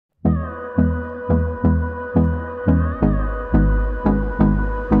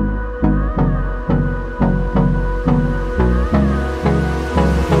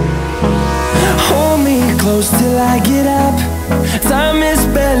I get up. Time is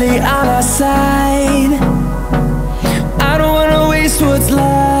barely on our side. I don't wanna waste what's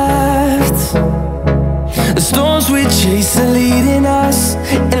left. The storms we chase are leading us,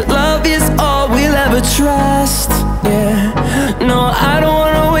 and love is all we'll ever trust. Yeah, no, I don't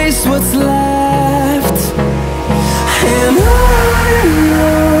wanna waste what's left. And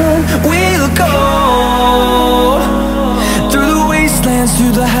on we'll go, through the wastelands,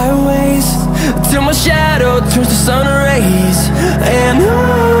 through the highways, till my shadow turns to sun rays. And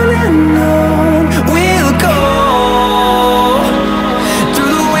on we'll go,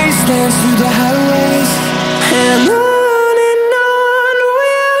 through the wastelands, through the highways, and on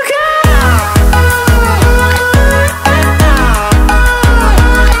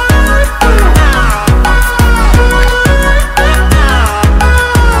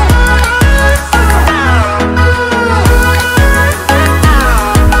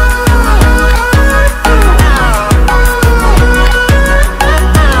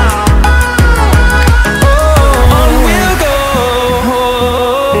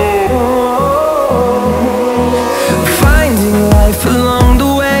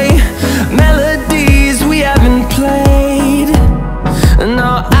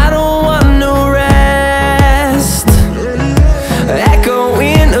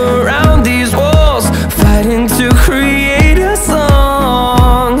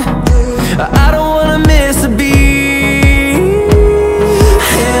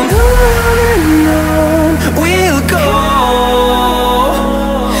we'll go.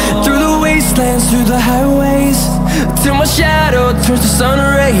 Through the highways, till my shadow turns to sun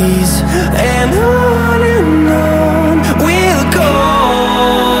rays. And on we'll go,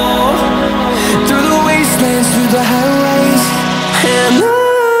 through the wastelands, through the highways, and on.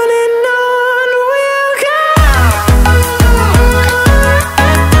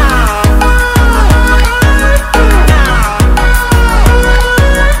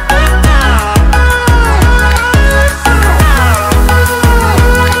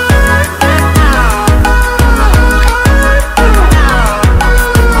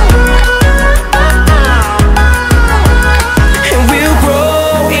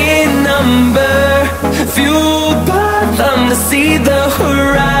 See the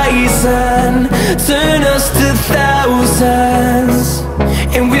horizon turn us to thousands,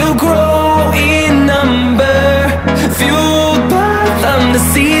 and we'll grow in number, fueled by them. To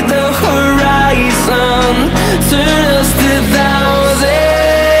see the horizon turn us to thousands,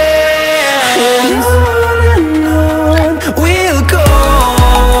 and on we'll go,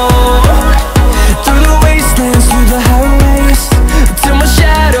 through the wastelands, through the highways, till my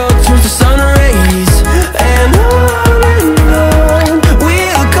shadow turns to sun rays. And on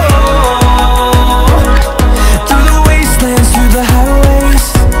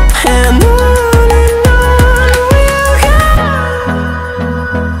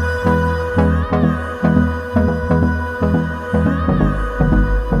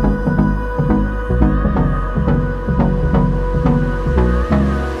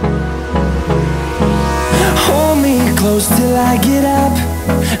close till I get up.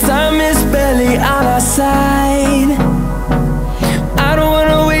 Time is barely on our side. I don't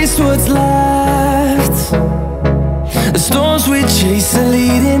wanna waste what's left. The storms we chase are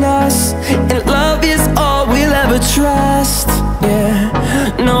leading us, and love is all we'll ever trust. Yeah,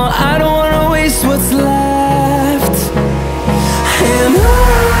 no, I don't wanna waste what's left. And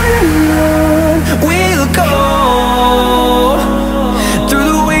on we'll go, through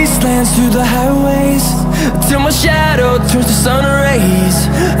the wastelands, through the highways, till my shadow turns to sun rays.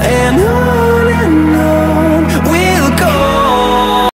 And